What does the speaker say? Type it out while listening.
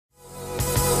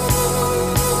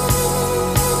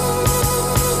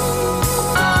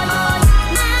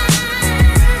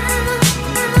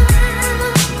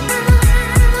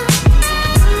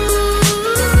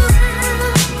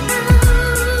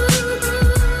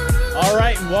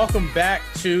welcome back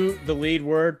to The Lead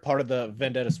Word, part of the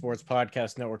Vendetta Sports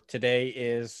Podcast Network. Today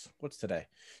is, what's today?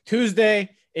 Tuesday,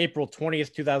 April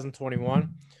 20th,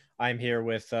 2021. I'm here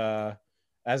with,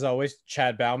 as always,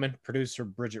 Chad Bauman, producer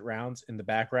Bridget Rounds in the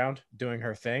background doing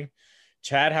her thing.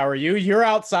 Chad, how are you? You're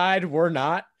outside. We're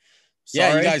not. Sorry.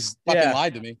 Yeah, you guys fucking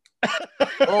lied to me.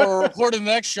 We're recording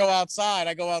the next show outside.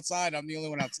 I go outside. I'm the only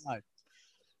one outside.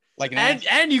 Like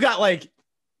and you got like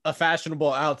a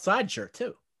fashionable outside shirt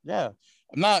too. Yeah.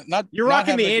 I'm not. You're not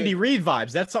rocking the Andy Reid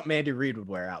vibes. That's something Andy Reid would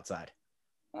wear outside.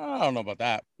 I don't know about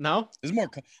that. No, it's more.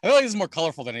 I feel like it's more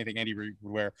colorful than anything Andy Reid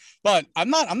would wear. But I'm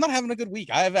not having a good week.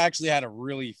 I have actually had a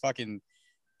really fucking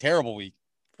terrible week.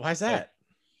 Why is that?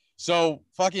 So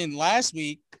fucking last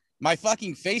week, my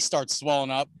fucking face starts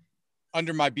swelling up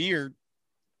under my beard.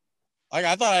 Like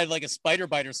I thought I had like a spider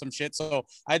bite or some shit. So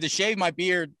I had to shave my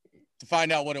beard to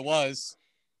find out what it was.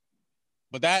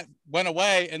 But that went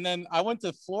away. And then I went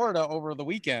to Florida over the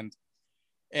weekend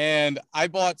and I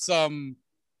bought some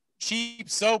cheap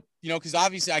soap, because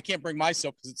obviously I can't bring my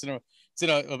soap because it's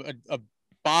in a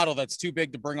bottle that's too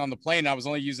big to bring on the plane. I was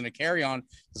only using a carry-on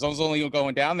because I was only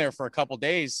going down there for a couple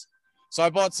days. So I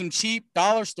bought some cheap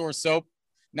dollar store soap.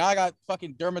 Now I got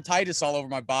fucking dermatitis all over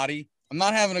my body. I'm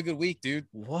not having a good week, dude.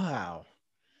 Wow.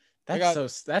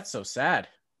 That's so sad.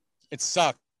 It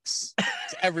sucks. It's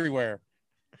everywhere.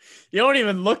 You don't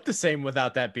even look the same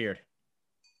without that beard.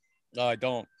 No, I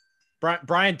don't.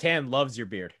 Brian Tan loves your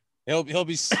beard. He'll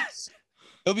be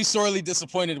sorely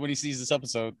disappointed when he sees this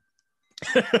episode.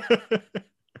 I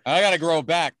gotta grow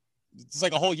back. It's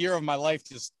like a whole year of my life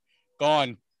just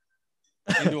gone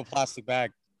into a plastic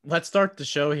bag. Let's start the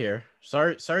show here.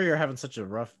 Sorry you're having such a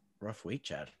rough week,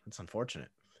 Chad. It's unfortunate.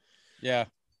 Yeah.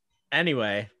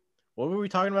 Anyway, what were we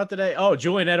talking about today? Oh,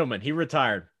 Julian Edelman. He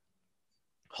retired.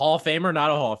 Hall of Famer,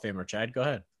 not a Hall of Famer, Chad. Go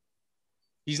ahead.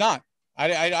 He's not.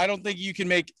 I don't think you can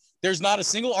make – there's not a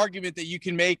single argument that you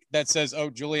can make that says, oh,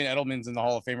 Julian Edelman's in the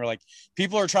Hall of Famer. Like,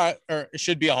 people are trying – or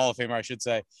should be a Hall of Famer, I should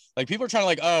say. Like, people are trying to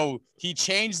like, oh, he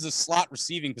changed the slot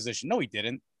receiving position. No, he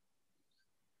didn't.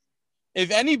 If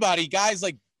anybody, guys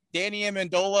like Danny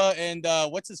Amendola and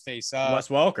what's his face? Wes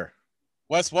Welker.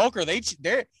 Wes Welker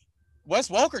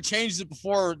changed it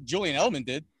before Julian Edelman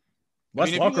did.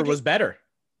 Wes Welker was better.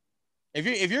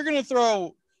 If you're gonna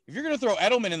throw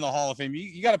Edelman in the Hall of Fame,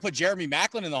 you got to put Jeremy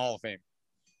Maclin in the Hall of Fame.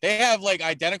 They have like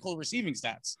identical receiving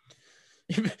stats.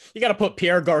 You got to put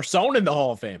Pierre Garçon in the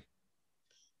Hall of Fame.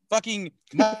 Fucking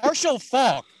Marshall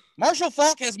Faulk. Marshall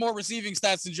Faulk has more receiving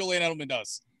stats than Julian Edelman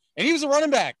does, and he was a running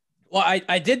back. Well,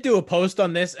 I did do a post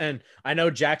on this, and I know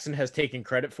Jackson has taken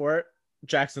credit for it.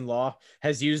 Jackson Law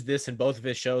has used this in both of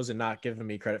his shows and not given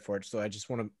me credit for it. So I just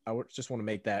want to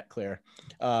make that clear.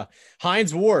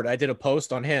 Hines Ward, I did a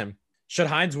post on him. Should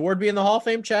Hines Ward be in the Hall of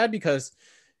Fame, Chad? Because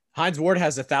Hines Ward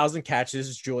has 1,000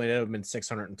 catches. Julian Edelman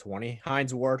 620.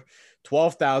 Hines Ward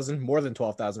 12,000, more than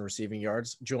 12,000 receiving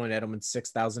yards. Julian Edelman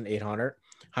 6,800.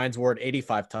 Hines Ward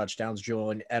 85 touchdowns.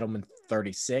 Julian Edelman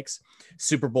 36.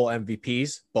 Super Bowl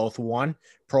MVPs, both won.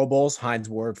 Pro Bowls, Hines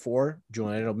Ward 4.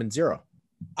 Julian Edelman 0.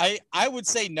 I would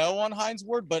say no on Hines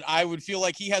Ward, but I would feel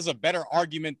like he has a better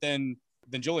argument than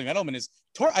Julian Edelman is.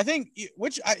 I think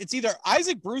it's either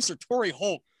Isaac Bruce or Torrey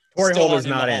Holt. Torrey Holt is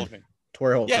not in.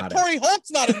 Torrey Holt's not in. Torrey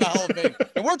Holt's not in the Hall of Fame,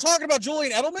 and we're talking about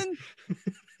Julian Edelman.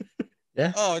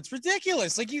 Yeah. Oh, it's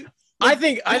ridiculous. Like you. I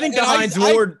think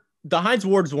the Hines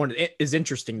Ward's one is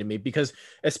interesting to me because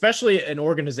especially an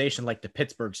organization like the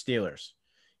Pittsburgh Steelers,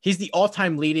 he's the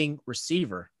all-time leading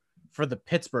receiver for the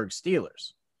Pittsburgh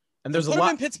Steelers. And there's Put him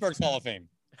in Pittsburgh's Hall of Fame.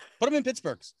 Put him in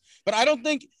Pittsburgh's. But I don't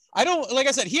like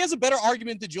I said, he has a better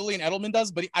argument than Julian Edelman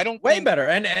does, but I don't way better.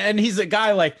 And he's a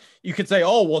guy like you could say,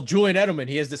 oh, well, Julian Edelman,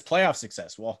 he has this playoff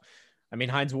success. Well, I mean,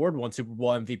 Hines Ward won Super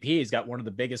Bowl MVP. He's got one of the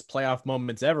biggest playoff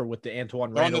moments ever with the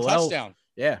Antoine Randall. Throwing the touchdown.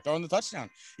 Yeah. Throwing the touchdown.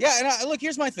 Yeah. And look,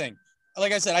 here's my thing.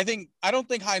 Like I said, I don't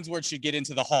think Hines Ward should get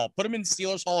into the Hall. Put him in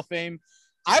Steelers Hall of Fame.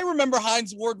 I remember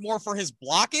Hines Ward more for his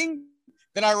blocking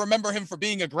than I remember him for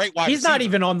being a great wide receiver. He's not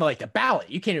even on the ballot.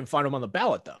 You can't even find him on the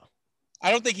ballot though. I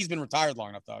don't think he's been retired long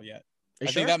enough though yet. I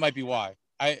sure? think that might be why.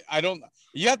 I don't,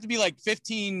 you have to be like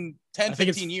 15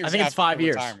 years. I think it's 5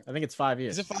 years. Retirement. I think it's 5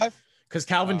 years. Is it 5? Because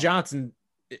Calvin Johnson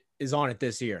is on it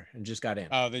this year and just got in.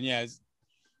 Oh, then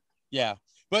yeah.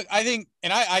 But I think,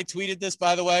 and I tweeted this,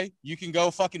 by the way, you can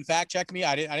go fucking fact check me.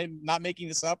 I didn't not making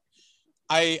this up.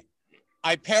 I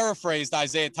paraphrased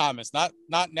Isaiah Thomas, not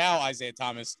now Isaiah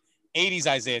Thomas, 80s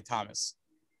Isaiah Thomas.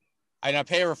 I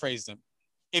paraphrased him.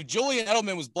 If Julian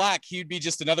Edelman was black, he'd be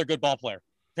just another good ball player.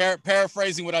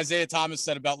 Paraphrasing what Isaiah Thomas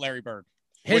said about Larry Bird.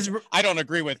 which I don't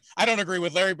agree with.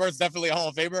 Larry Bird's definitely a Hall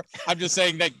of Famer. I'm just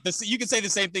saying that you can say the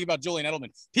same thing about Julian Edelman.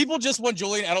 People just want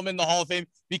Julian Edelman in the Hall of Fame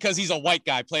because he's a white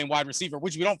guy playing wide receiver,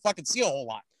 which we don't fucking see a whole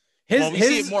lot. We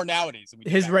see it more nowadays.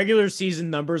 His regular season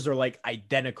numbers are like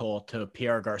identical to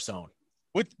Pierre Garçon.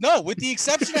 With the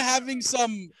exception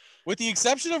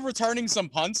of returning some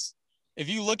punts. If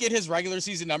you look at his regular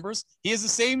season numbers, he has the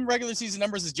same regular season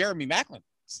numbers as Jeremy Maclin.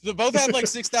 So they both have like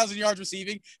 6,000 yards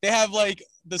receiving. They have like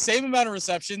the same amount of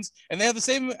receptions, and they have the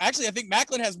same. Actually, I think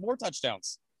Maclin has more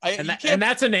touchdowns. And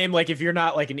that's a name like if you're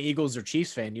not like an Eagles or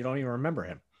Chiefs fan, you don't even remember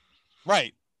him.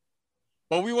 Right.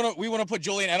 But we want to put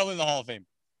Julian Edelman in the Hall of Fame.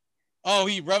 Oh,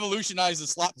 he revolutionized the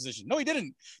slot position. No, he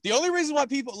didn't. The only reason why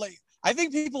I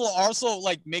think people are also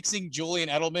like mixing Julian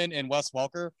Edelman and Wes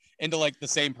Welker into like the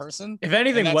same person. If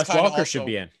anything, Wes Welker should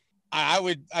be in. I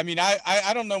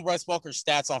don't know Wes Welker's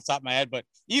stats off the top of my head, but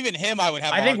even him, I would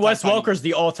have. I think Wes Welker's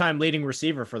the all-time leading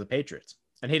receiver for the Patriots,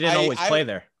 and he didn't always play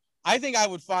there. I think I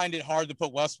would find it hard to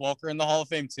put Wes Welker in the Hall of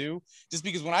Fame too, just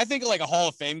because when I think of like a Hall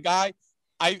of Fame guy,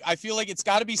 I feel like it's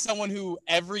got to be someone who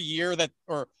every year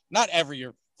or not every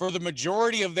year, for the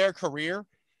majority of their career,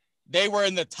 they were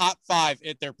in the top 5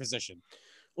 at their position.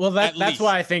 Well, that's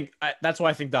why I think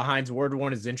the Hines Ward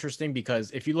one is interesting,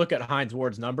 because if you look at Hines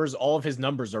Ward's numbers, all of his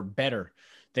numbers are better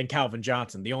than Calvin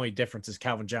Johnson. The only difference is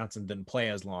Calvin Johnson didn't play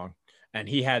as long, and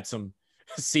he had some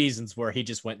seasons where he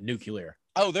just went nuclear.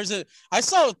 Oh, I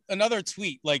saw another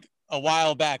tweet like a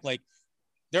while back. Like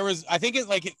there was, I think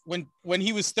when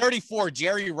he was 34,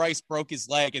 Jerry Rice broke his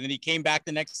leg, and then he came back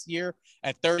the next year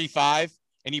at 35,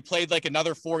 and he played like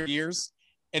another 4 years.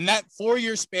 In that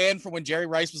 4-year span from when Jerry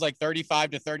Rice was like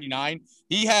 35 to 39,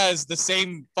 he has the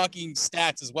same fucking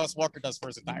stats as Wes Welker does for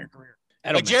his entire career.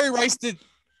 Like Jerry Rice did.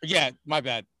 Yeah, my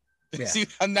bad. Yeah. See,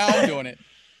 now I'm doing it.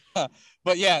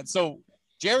 But yeah, so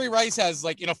Jerry Rice has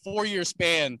like in a 4-year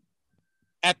span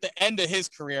at the end of his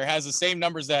career has the same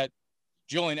numbers that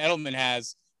Julian Edelman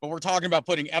has, but we're talking about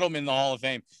putting Edelman in the Hall of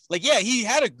Fame. Like, yeah, he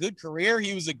had a good career.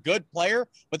 He was a good player,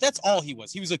 but that's all he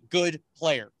was. He was a good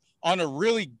player on a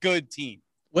really good team.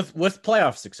 With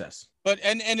playoff success. But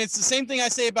and it's the same thing I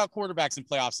say about quarterbacks and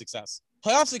playoff success.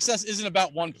 Playoff success isn't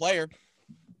about one player.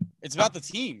 It's about the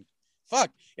team.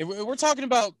 Fuck. If we're talking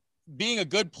about being a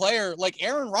good player, like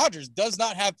Aaron Rodgers does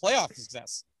not have playoff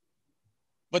success.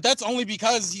 But that's only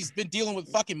because he's been dealing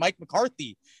with fucking Mike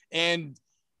McCarthy. And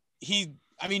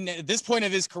at this point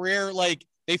of his career, like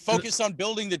they focused on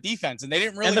building the defense, and they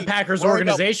didn't really. And the Packers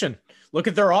organization. Look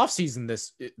at their offseason.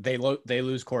 They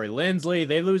lose Corey Linsley.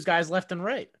 They lose guys left and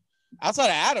right. Outside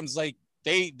of Adams, like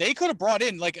they could have brought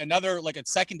in like another like a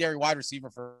secondary wide receiver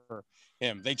for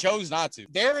him. They chose not to.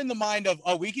 They're in the mind of,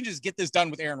 oh, we can just get this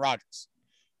done with Aaron Rodgers.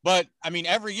 But I mean,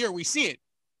 every year we see it.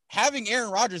 Having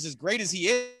Aaron Rodgers, as great as he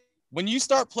is, when you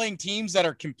start playing teams that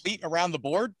are complete around the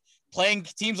board, playing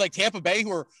teams like Tampa Bay,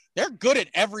 they're good at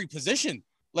every position.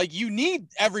 Like, you need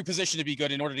every position to be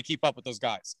good in order to keep up with those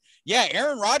guys. Yeah,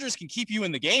 Aaron Rodgers can keep you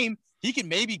in the game. He can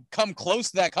maybe come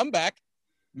close to that comeback.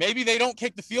 Maybe they don't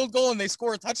kick the field goal and they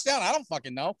score a touchdown. I don't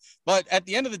fucking know. But at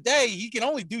the end of the day, he can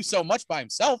only do so much by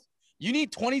himself. You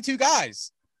need 22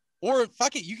 guys. Or,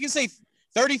 fuck it, you can say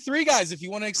 33 guys if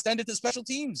you want to extend it to special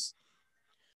teams.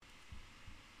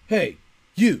 Hey,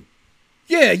 you.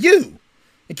 Yeah, you.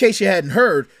 In case you hadn't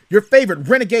heard, your favorite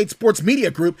Renegade Sports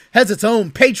Media Group has its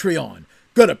own Patreon.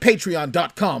 Go to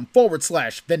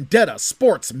patreon.com/Vendetta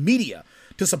Sports Media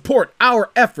to support our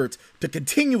efforts to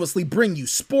continuously bring you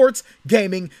sports,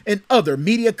 gaming, and other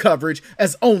media coverage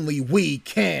as only we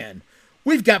can.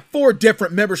 We've got 4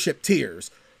 different membership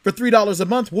tiers. For $3 a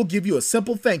month, we'll give you a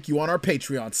simple thank you on our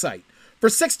Patreon site. For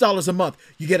 $6 a month,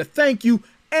 you get a thank you,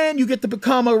 and you get to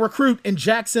become a recruit in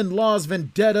Jackson Law's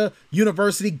Vendetta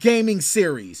University Gaming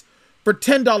Series. For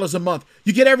 $10 a month,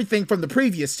 you get everything from the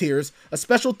previous tiers, a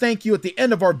special thank you at the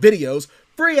end of our videos,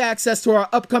 free access to our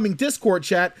upcoming Discord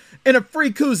chat, and a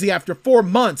free koozie after 4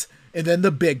 months. And then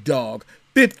the big dog,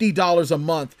 $50 a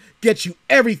month, gets you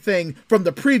everything from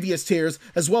the previous tiers,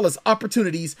 as well as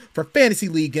opportunities for Fantasy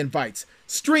League invites,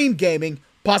 stream gaming,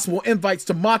 possible invites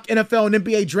to mock NFL and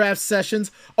NBA draft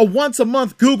sessions, a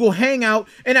once-a-month Google Hangout,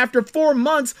 and after 4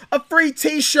 months, a free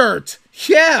t-shirt.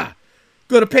 Yeah!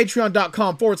 Go to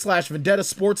patreon.com/Vendetta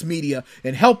Sports Media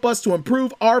and help us to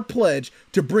improve our pledge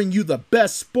to bring you the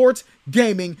best sports,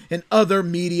 gaming, and other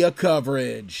media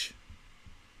coverage.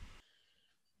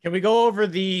 Can we go over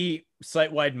the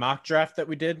site-wide mock draft that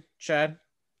we did, Chad?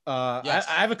 Yes.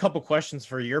 I have a couple questions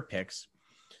for your picks.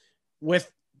 With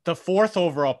the 4th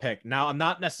overall pick, now I'm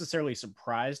not necessarily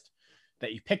surprised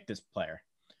that you picked this player.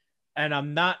 And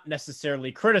I'm not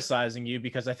necessarily criticizing you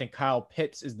because I think Kyle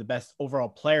Pitts is the best overall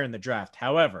player in the draft.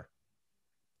 However,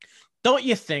 don't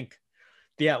you think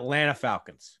the Atlanta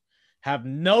Falcons have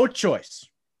no choice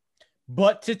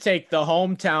but to take the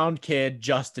hometown kid,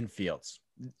 Justin Fields?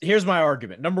 Here's my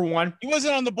argument. Number one, he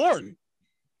wasn't on the board.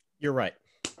 You're right.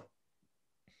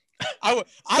 I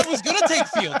was going to take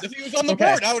Fields. If he was on the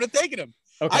board, I would have taken him.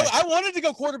 Okay. I wanted to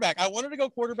go quarterback.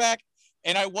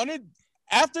 And I wanted,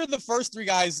 after the first three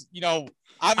guys, you know,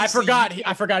 I forgot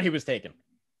he was taken.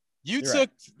 You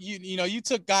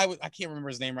took guy with, I can't remember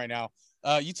his name right now.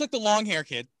 You took the long hair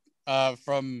kid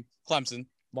from Clemson.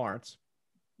 Lawrence.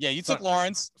 Yeah, you took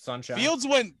Lawrence. Sunshine. Fields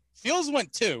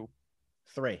went 2.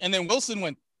 3. And then Wilson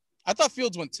went, I thought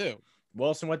Fields went 2.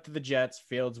 Wilson went to the Jets.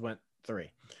 Fields went 3.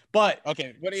 But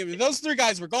okay, but those 3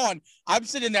 guys were gone. I'm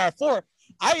sitting there at 4.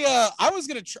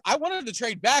 I wanted to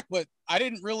trade back, but I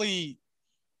didn't really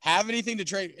have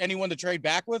anyone to trade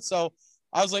back with. So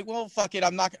I was like, well, fuck it.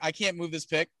 I can't move this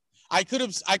pick. I could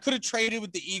have traded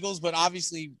with the Eagles, but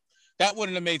obviously that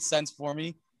wouldn't have made sense for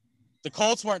me. The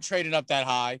Colts weren't trading up that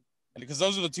high, and because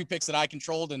those are the 2 picks that I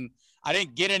controlled, and I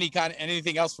didn't get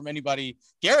anything else from anybody.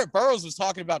 Garrett Burrows was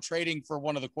talking about trading for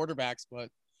one of the quarterbacks, but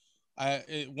I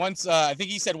think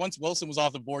he said once Wilson was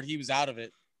off the board, he was out of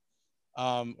it.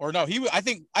 Or no, I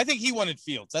think he wanted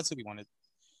Fields. That's what he wanted.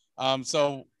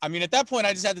 So I mean, at that point,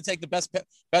 I just had to take the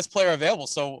best player available.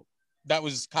 So that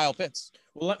was Kyle Pitts.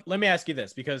 Well, let me ask you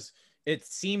this, because it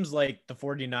seems like the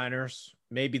 49ers,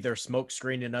 maybe they're smoke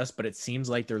screening us, but it seems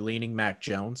like they're leaning Mac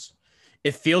Jones.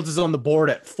 If Fields is on the board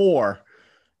at 4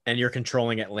 and you're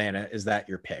controlling Atlanta, is that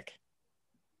your pick?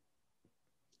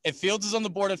 If Fields is on the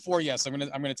board at 4, yes, I'm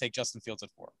gonna take Justin Fields at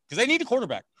 4 because they need a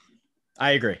quarterback.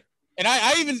 I agree. And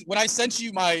I even, when I sent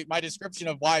you my description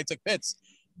of why I took Pitts,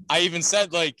 I even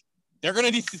said, like, they're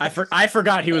gonna need. I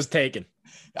forgot he was taken.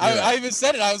 I even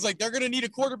said it. I was like, they're gonna need a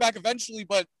quarterback eventually,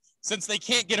 but since they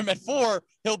can't get him at 4,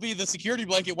 he'll be the security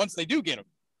blanket once they do get him.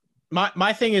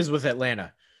 My thing is with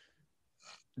Atlanta,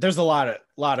 there's a lot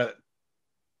of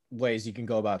ways you can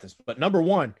go about this, but number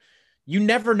one, you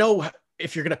never know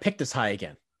if you're gonna pick this high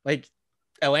again. Like,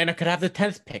 Atlanta could have the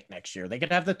 10th pick next year. They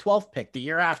could have the 12th pick the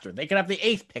year after. They could have the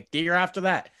 8th pick the year after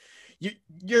that.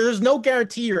 There's no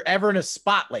guarantee you're ever in a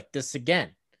spot like this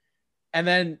again. And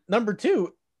then number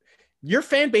 2, your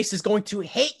fan base is going to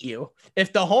hate you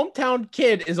if the hometown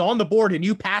kid is on the board and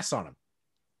you pass on him.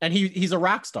 And he's a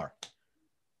rock star.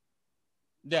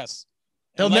 Yes.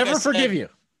 They'll never forgive you.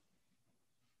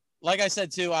 Like I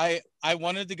said, too, I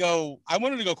wanted to go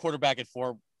quarterback at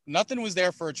 4. Nothing was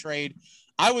there for a trade.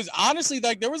 I was honestly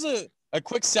like, there was a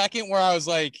quick second where I was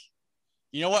like,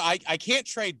 you know what? I can't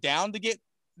trade down to get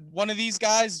one of these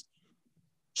guys.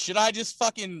 Should I just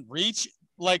fucking reach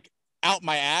like out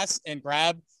my ass and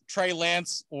grab Trey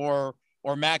Lance or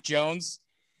Mac Jones?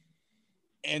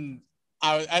 And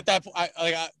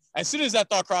as soon as that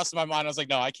thought crossed my mind, I was like,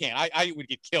 no, I can't. I would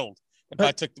get killed if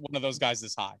I took one of those guys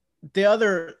this high. The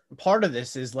other part of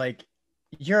this is like,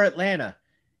 you're Atlanta.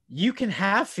 You can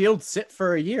have Fields sit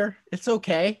for a year. It's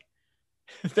okay.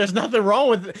 There's nothing wrong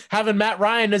with having Matt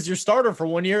Ryan as your starter for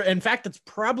 1 year. In fact, it's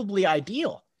probably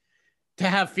ideal to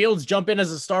have Fields jump in as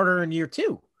a starter in year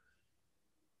 2.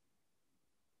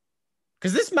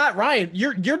 Because this Matt Ryan,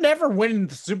 you're never winning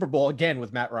the Super Bowl again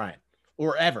with Matt Ryan,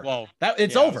 or ever. Well,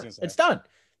 it's over. It's done.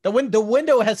 The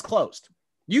window has closed.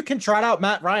 You can trot out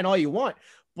Matt Ryan all you want,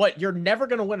 but you're never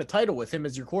going to win a title with him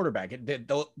as your quarterback.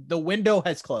 The window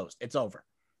has closed. It's over.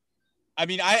 I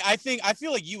mean, I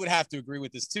feel like you would have to agree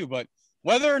with this too, but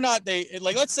whether or not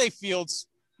let's say Fields,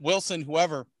 Wilson,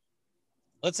 whoever,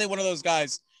 let's say one of those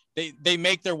guys, they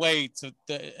make their way to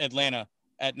Atlanta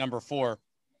at number 4.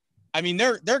 I mean,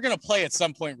 they're going to play at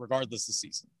some point regardless this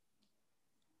season.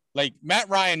 Like Matt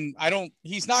Ryan,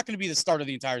 he's not going to be the start of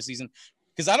the entire season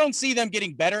because I don't see them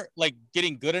getting better, like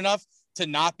getting good enough to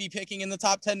not be picking in the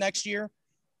top 10 next year.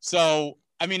 So,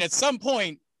 I mean, at some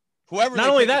point, whoever. Not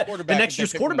only that, the next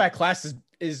year's quarterback class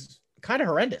is kind of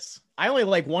horrendous. I only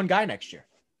like one guy next year.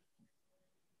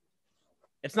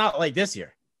 It's not like this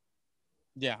year.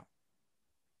 Yeah.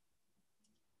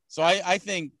 So I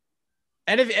think.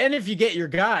 And if you get your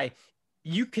guy,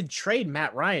 you could trade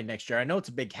Matt Ryan next year. I know it's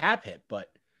a big cap hit, but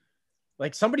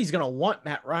like somebody's going to want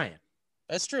Matt Ryan.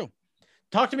 That's true.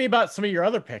 Talk to me about some of your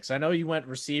other picks. I know you went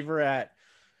receiver at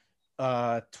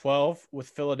 12 with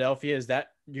Philadelphia. Is that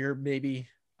your maybe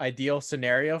ideal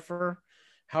scenario for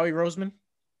Howie Roseman?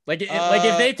 Like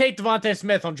if they take Devontae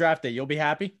Smith on draft day, you'll be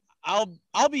happy?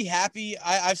 I'll be happy.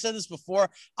 I've said this before.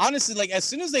 Honestly, like as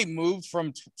soon as they moved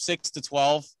from 6 to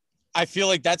 12, I feel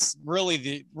like that's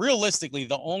really realistically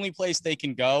the only place they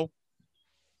can go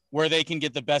where they can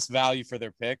get the best value for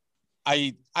their pick.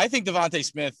 I think Devontae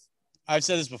Smith, I've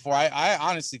said this before. I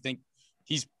honestly think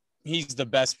he's the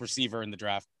best receiver in the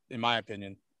draft in my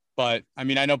opinion. But I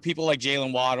mean, I know people like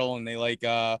Jalen Waddle and they like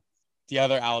the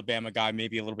other Alabama guy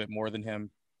maybe a little bit more than him.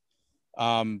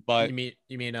 But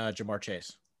you mean Jamar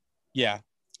Chase? Yeah,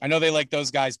 I know they like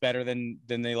those guys better than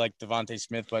they like Devontae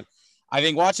Smith. But I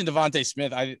think watching Devontae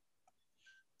Smith, I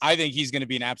think he's going to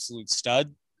be an absolute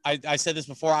stud. I said this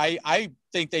before. I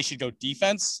think they should go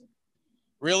defense,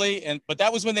 really. But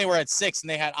that was when they were at 6 and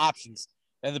they had options.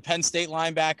 They had the Penn State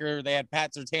linebacker. They had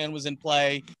Pat Surtain was in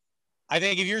play. I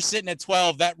think if you're sitting at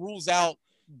 12, that rules out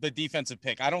the defensive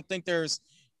pick. I don't think there's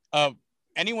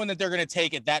anyone that they're going to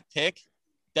take at that pick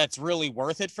that's really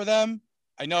worth it for them.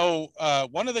 I know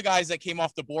one of the guys that came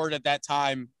off the board at that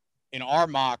time in our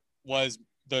mock was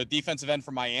the defensive end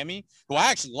from Miami, who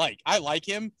I actually like. I like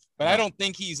him, but I don't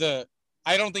think he's a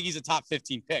top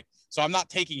 15 pick. So I'm not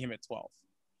taking him at 12,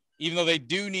 even though they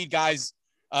do need guys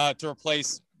to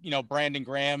replace, Brandon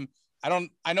Graham.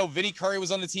 I know Vinny Curry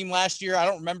was on the team last year. I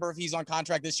don't remember if he's on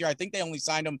contract this year. I think they only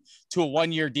signed him to a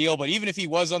 1-year deal, but even if he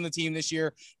was on the team this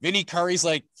year, Vinny Curry's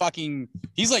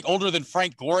he's like older than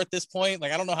Frank Gore at this point.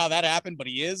 Like, I don't know how that happened, but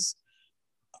he is.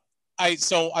 I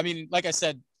mean, like I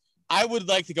said, I would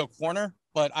like to go corner,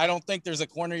 but I don't think there's a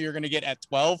corner you're going to get at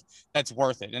 12 that's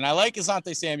worth it. And I like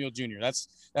Asante Samuel Jr.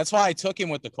 That's why I took him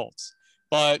with the Colts.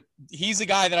 But he's a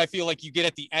guy that I feel like you get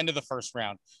at the end of the first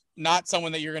round, not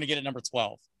someone that you're going to get at number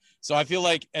 12. So I feel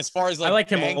like as far as I like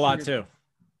him a lot too.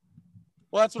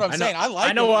 Well, that's what I'm saying.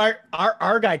 I know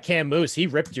our guy Cam Moose, he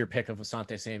ripped your pick of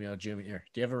Asante Samuel Jr. Do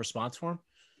you have a response for him?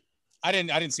 I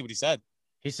didn't see what he said.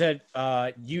 He said,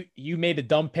 you made a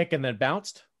dumb pick and then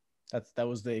bounced. That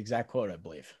was the exact quote, I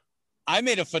believe. I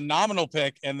made a phenomenal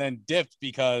pick and then dipped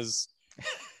because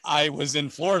I was in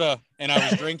Florida and I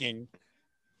was drinking,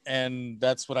 and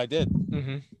that's what I did.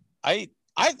 Mm-hmm.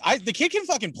 The kid can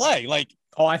fucking play. Like,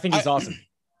 I think he's awesome.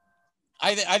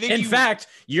 I think. In fact,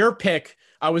 your pick,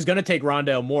 I was going to take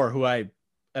Rondale Moore, who I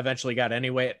eventually got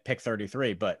anyway at pick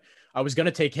 33, but I was going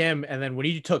to take him. And then when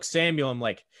you took Samuel, I'm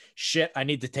like, shit, I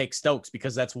need to take Stokes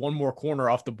because that's one more corner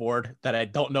off the board that I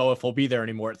don't know if he'll be there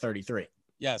anymore at 33.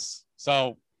 Yes.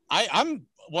 So I'm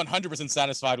 100%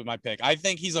 satisfied with my pick. I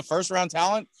think he's a first round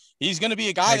talent. He's going to be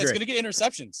a guy that's going to get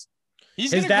interceptions.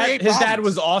 His dad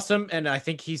was awesome. And I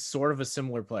think he's sort of a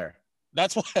similar player.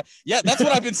 That's what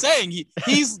I've been saying.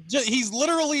 He's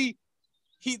literally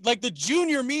like the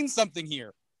junior means something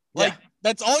here. Like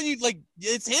that's all you like.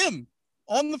 It's him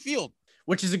on the field,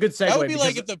 which is a good segue. That would be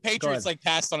like if the Patriots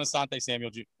passed on Asante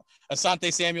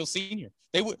Samuel Sr.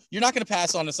 You're not going to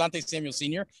pass on Asante Samuel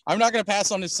Sr. I'm not going to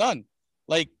pass on his son.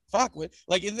 Like fuck with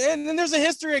like. And then there's a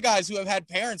history of guys who have had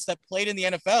parents that played in the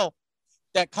NFL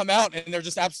that come out and they're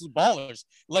just absolute ballers.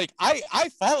 Like I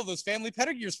follow those family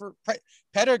pedigrees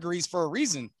for a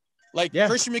reason. Like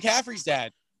Christian McCaffrey's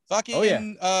dad,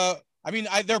 fucking.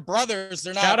 They're brothers.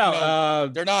 They're not. Shout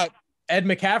out. They're not. Ed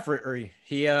McCaffrey.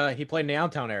 He played in the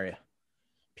Allentown area.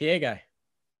 PA guy.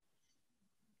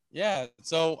 Yeah.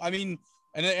 So I mean,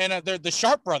 and they're the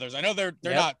Sharp brothers. I know they're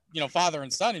not father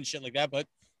and son and shit like that, but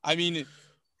I mean.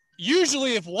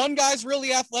 Usually, if one guy's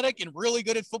really athletic and really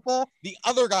good at football, the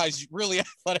other guy's really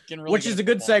athletic and really. Which is a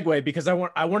good segue because I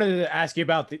wanted to ask you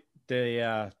about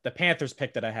the Panthers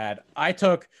pick that I had. I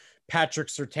took Patrick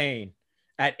Surtain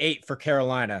at 8 for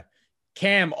Carolina.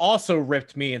 Cam also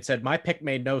ripped me and said my pick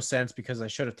made no sense because I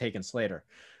should have taken Slater.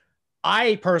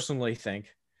 I personally think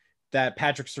that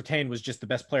Patrick Surtain was just the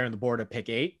best player on the board at pick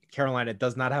 8. Carolina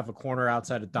does not have a corner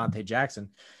outside of Dante Jackson.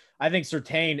 I think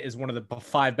Surtain is one of the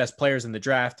 5 best players in the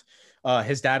draft.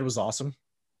 His dad was awesome.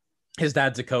 His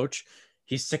dad's a coach.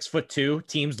 He's 6'2".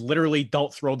 Teams literally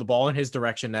don't throw the ball in his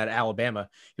direction at Alabama.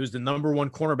 He was the number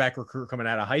 1 cornerback recruit coming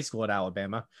out of high school at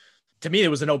Alabama. To me, it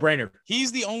was a no-brainer.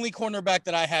 He's the only cornerback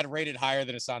that I had rated higher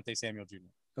than Asante Samuel Jr.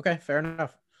 Okay, fair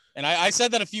enough. And I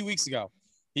said that a few weeks ago.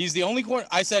 He's the only corner.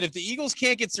 I said if the Eagles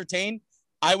can't get Surtain,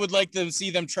 I would like to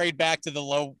see them trade back to the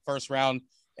low first round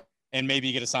and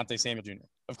maybe get Asante Samuel Jr.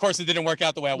 Of course, it didn't work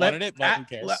out the way I wanted it, but who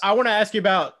cares? I want to ask you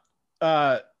about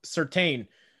Surtain.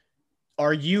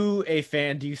 Are you a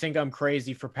fan? Do you think I'm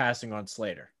crazy for passing on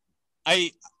Slater?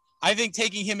 I think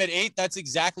taking him at 8, that's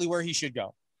exactly where he should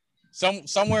go.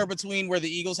 Somewhere between where the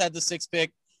Eagles had the 6th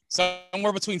pick,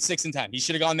 somewhere between 6 and 10. He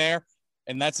should have gone there,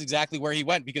 and that's exactly where he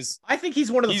went because I think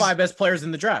he's one of the 5 best players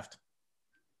in the draft.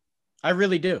 I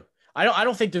really do. I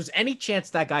don't think there's any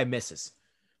chance that guy misses.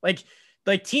 Like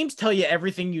teams tell you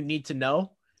everything you need to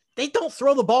know. They don't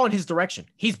throw the ball in his direction.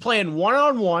 He's playing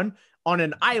one-on-one on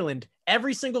an island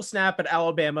every single snap at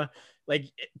Alabama. Like,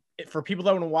 for people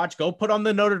that want to watch, go put on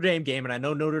the Notre Dame game. And I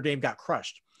know Notre Dame got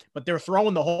crushed, but they're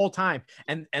throwing the whole time.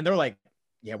 And they're like,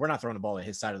 yeah, we're not throwing the ball at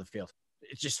his side of the field.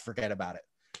 Just forget about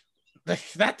it.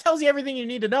 That tells you everything you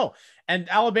need to know. And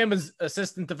Alabama's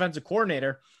assistant defensive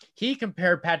coordinator, he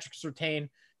compared Patrick Surtain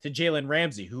to Jalen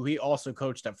Ramsey, who he also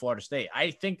coached at Florida State.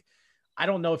 I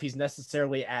don't know if he's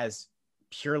necessarily as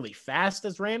purely fast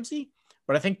as Ramsey,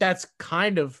 but I think that's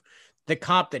kind of the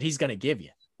comp that he's going to give you.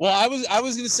 Well, I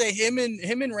was going to say him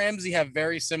and Ramsey have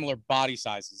very similar body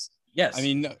sizes. Yes. I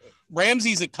mean,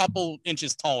 Ramsey's a couple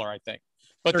inches taller, I think.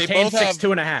 But Surtain's they both have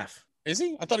 6'2.5". Is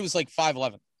he? I thought he was like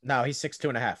 5'11". No, he's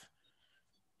 6'2.5".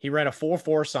 He ran a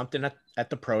 4.4 something at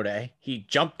the pro day. He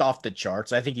jumped off the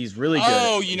charts. I think he's really good.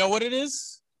 Oh, you know what it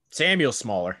is? Samuel's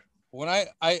smaller. When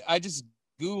I just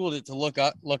Googled it to look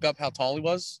up how tall he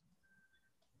was.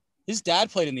 His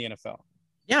dad played in the NFL.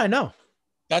 Yeah, I know.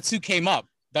 That's who came up.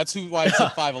 That's why it's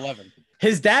at 5'11".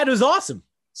 His dad was awesome.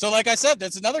 So, like I said,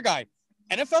 that's another guy.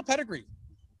 NFL pedigree.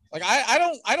 Like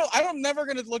I'm never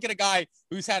gonna look at a guy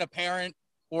who's had a parent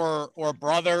or a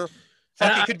brother.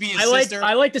 It could be his sister.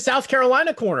 I like the South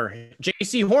Carolina corner,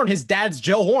 J.C. Horn. His dad's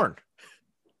Joe Horn.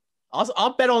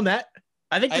 I'll bet on that.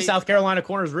 I think the South Carolina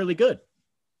corner is really good.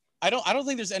 I don't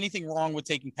think there's anything wrong with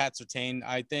taking Pat Surtain.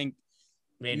 I think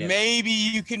maybe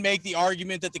you can make the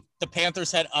argument that the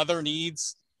Panthers had other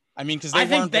needs. I mean, because I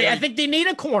think they need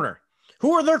a corner.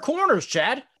 Who are their corners,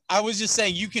 Chad? I was just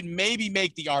saying you could maybe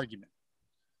make the argument.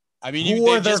 I mean, who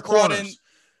are their corners?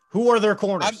 Who are their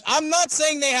corners? I'm not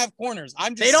saying they have corners.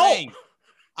 I'm just saying.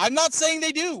 I'm not saying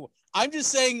they do. I'm just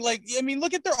saying, like, I mean,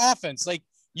 look at their offense. Like,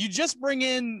 you just bring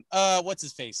in what's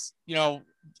his face? You know,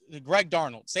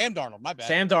 Sam Darnold. My bad.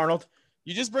 Sam Darnold.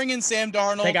 You just bring in Sam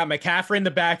Darnold. They got McCaffrey in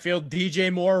the backfield,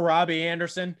 DJ Moore, Robbie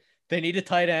Anderson. They need a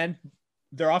tight end.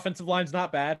 Their offensive line's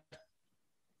not bad.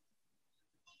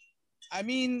 I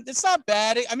mean, it's not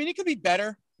bad. I mean, it could be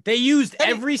better. They used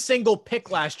every single pick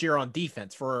last year on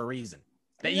defense for a reason.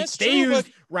 They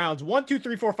used rounds 1, 2,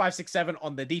 3, 4, 5, 6, 7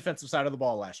 on the defensive side of the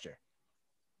ball last year.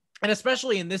 And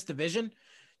especially in this division,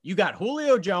 you got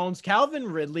Julio Jones,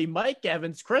 Calvin Ridley, Mike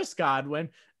Evans, Chris Godwin.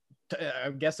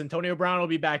 I guess Antonio Brown will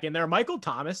be back in there. Michael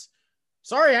Thomas.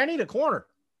 Sorry, I need a corner.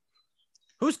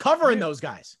 Who's covering those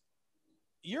guys?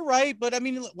 You're right, but I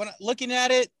mean, when looking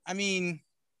at it, I mean,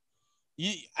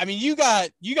 you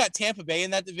got Tampa Bay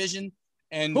in that division,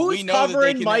 and who's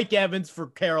covering Mike Evans for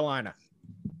Carolina?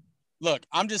 Look,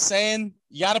 I'm just saying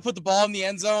you got to put the ball in the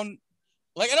end zone.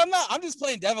 Like, and I'm just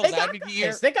playing devil's advocate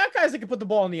here. They got guys that can put the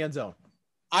ball in the end zone.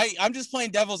 I'm just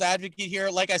playing devil's advocate here.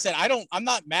 Like I said, I'm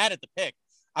not mad at the pick.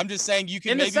 I'm just saying you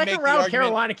can maybe make the argument. In the second round,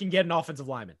 Carolina can get an offensive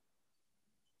lineman.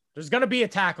 There's going to be a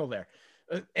tackle there.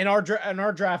 In our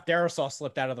draft, Darisaw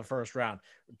slipped out of the first round.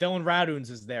 Dylan Raduns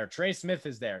is there. Trey Smith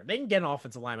is there. They can get an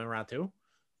offensive lineman in round 2.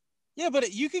 Yeah,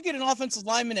 but you could get an offensive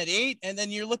lineman at 8, and then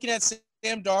you're looking at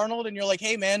Sam Darnold, and you're like,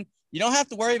 hey, man, you don't have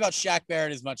to worry about Shaq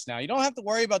Barrett as much now. You don't have to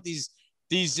worry about these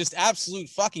just absolute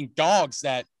fucking dogs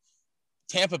that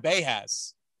Tampa Bay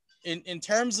has. In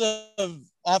terms of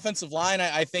offensive line,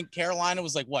 I think Carolina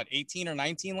was like, 18 or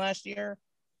 19 last year?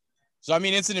 So, I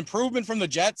mean, it's an improvement from the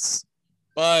Jets,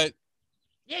 but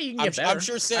yeah, you can get better. I'm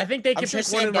sure I think they can pick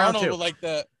one in round 2. Like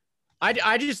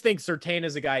I just think Surtain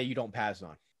is a guy you don't pass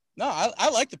on. No, I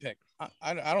like the pick.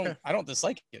 I don't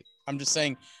dislike it. I'm just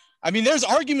saying, I mean, there's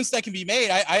arguments that can be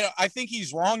made. I think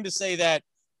he's wrong to say that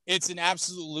it's an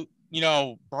absolute,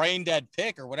 brain dead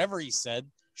pick or whatever he said.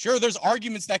 Sure, there's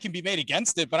arguments that can be made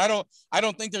against it, but I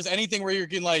don't think there's anything where you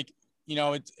can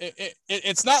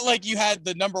it's not like you had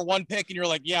the number 1 pick and you're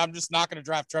like, yeah, I'm just not going to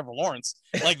draft Trevor Lawrence.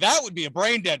 Like, that would be a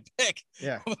brain dead pick.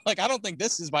 Yeah. Like, I don't think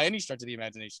this is by any stretch of the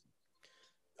imagination.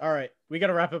 All right. We got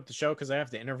to wrap up the show because I have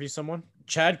to interview someone.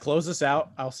 Chad, close us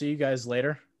out. I'll see you guys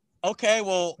later. Okay.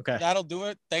 Well, That'll do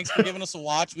it. Thanks for giving us a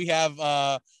watch. We have,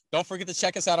 don't forget to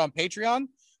check us out on Patreon.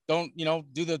 Don't,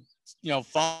 do the,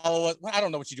 follow it. I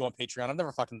don't know what you do on Patreon. I've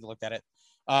never fucking looked at it.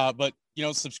 But,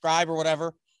 subscribe or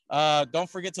whatever. Don't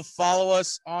forget to follow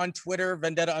us on Twitter,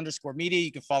 Vendetta_media.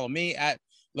 You can follow me at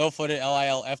Lowfooted,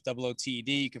 LILFOOTED.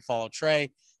 You can follow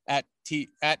Trey at Trey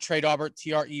Daubert,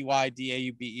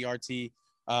 TREYDAUBERT.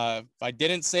 If I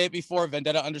didn't say it before,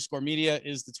 Vendetta_media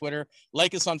is the Twitter.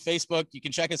 Like us on Facebook. You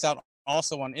can check us out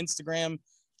also on Instagram.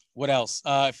 What else?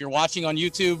 If you're watching on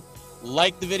YouTube,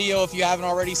 like the video if you haven't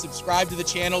already. Subscribe to the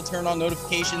channel. Turn on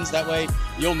notifications. That way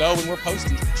you'll know when we're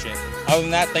posting shit. Other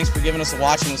than that, thanks for giving us a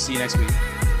watch, and we'll see you next week.